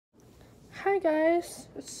Hi guys,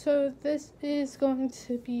 so this is going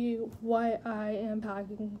to be what I am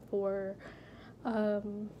packing for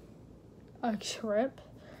um, a trip.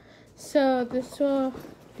 So this will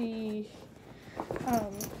be,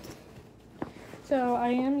 um, so I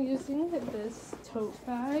am using this tote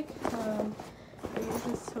bag. I use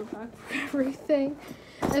this tote bag for everything.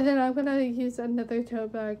 And then I'm gonna use another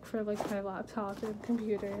tote bag for like my laptop and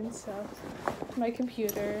computer and stuff. My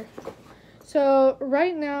computer. So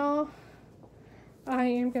right now, I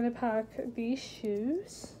am going to pack these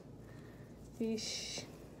shoes.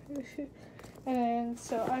 And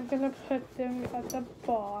so I'm going to put them at the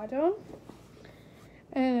bottom.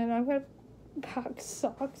 And then I'm going to pack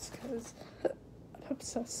socks because I'm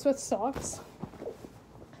obsessed with socks.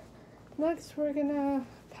 Next, we're going to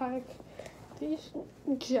pack these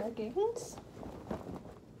jeggings.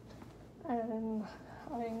 And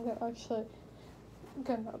I'm actually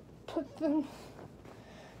going to put them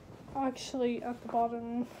at the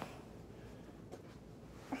bottom.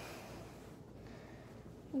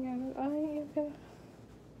 And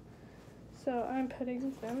I'm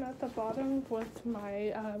putting them at the bottom with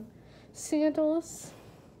my sandals.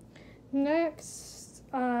 Next,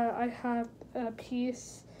 I have a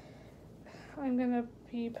piece. I'm gonna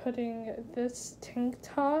be putting this tank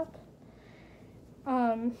top.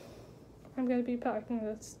 I'm gonna be packing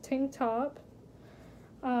this tank top.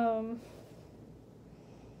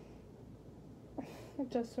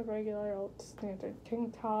 Just a regular old standard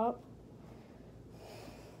tank top.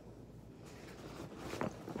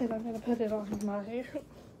 And I'm going to put it on my...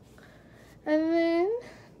 And then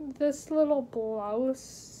this little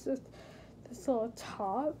blouse, this little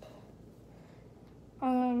top,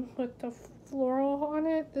 with the floral on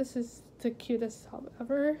it. This is the cutest top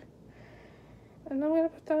ever. And I'm going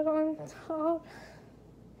to put that on top.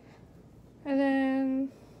 And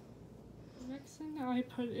then the next thing I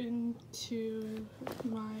put into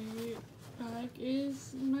my bag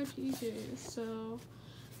is my PJs. So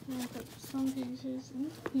I'm gonna put some PJs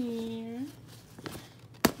in here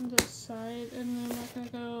on this side, and then I'm gonna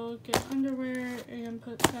go get underwear and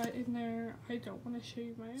put that in there. I don't want to show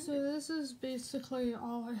you my. So this is basically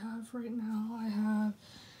all I have right now. I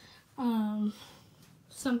have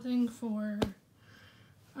something for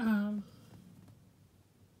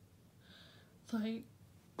like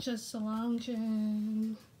just to lounge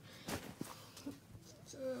in,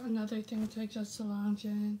 another thing to just to lounge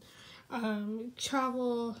in,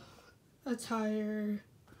 travel attire.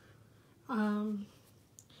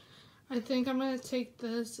 I think I'm gonna take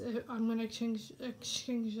this. I'm gonna exchange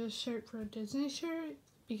this shirt for a Disney shirt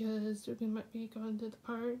because we might be going to the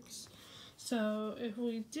parks. So if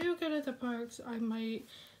we do go to the parks, I might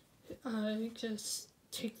just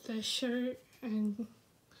take this shirt and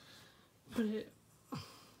put it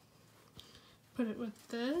with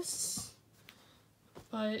this.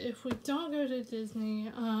 But if we don't go to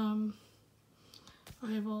Disney, I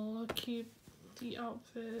will keep the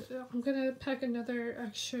outfit. I'm gonna pack another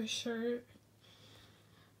extra shirt,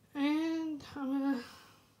 and I'm gonna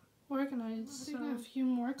organize a few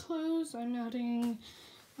more clothes. I'm adding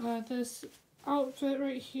this outfit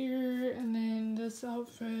right here, and then this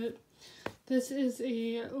outfit. This is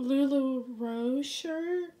a LuLaRoe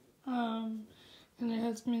shirt, and it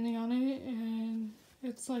has Minnie on it, and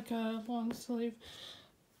it's like a long sleeve.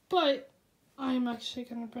 But I'm actually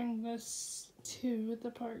gonna bring this to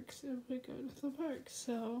the parks if we go to the parks.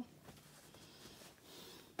 So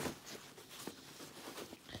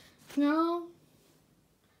now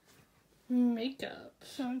makeup.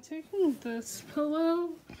 So I'm taking this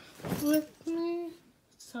pillow with me.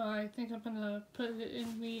 So I think I'm gonna put it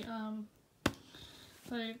in the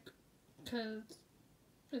cause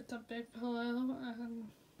it's a big pillow, and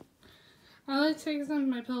I like taking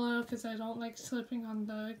my pillow because I don't like sleeping on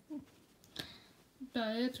the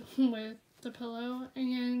bed with the pillow.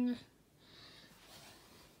 And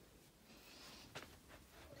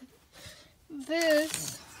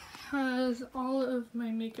this has all of my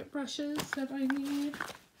makeup brushes that I need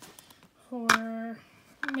for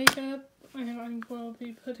makeup, and I will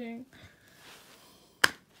be putting,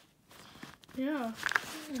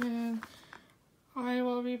 and I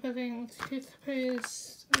will be putting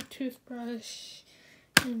toothpaste, a toothbrush,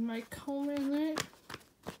 and my comb in it,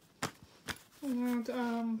 and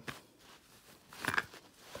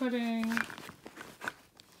putting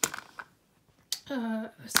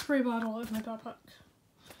a spray bottle in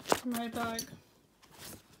my bag.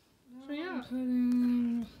 So yeah,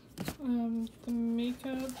 putting the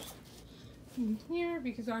makeup in here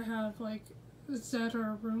because I have like Zed or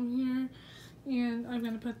a room here, and I'm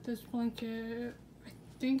gonna put this blanket. I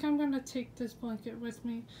think I'm gonna take this blanket with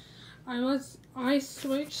me. I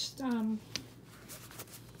switched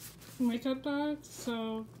makeup bags,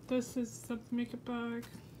 so this is the makeup bag.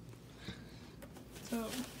 So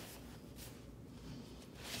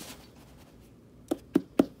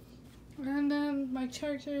and then my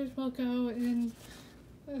chargers will go in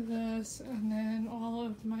this, and then all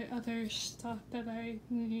of my other stuff that I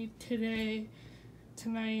need tonight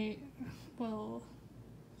will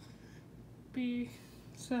be,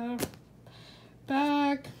 so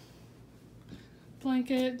bag,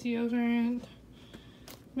 blanket, deodorant,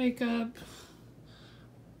 makeup,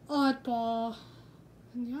 oddball,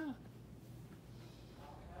 and yeah.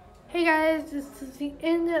 Hey guys, this is the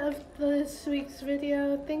end of this week's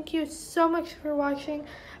video. Thank you so much for watching.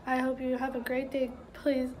 I hope you have a great day.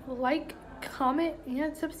 Please like, comment,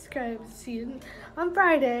 and subscribe. See you on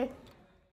Friday.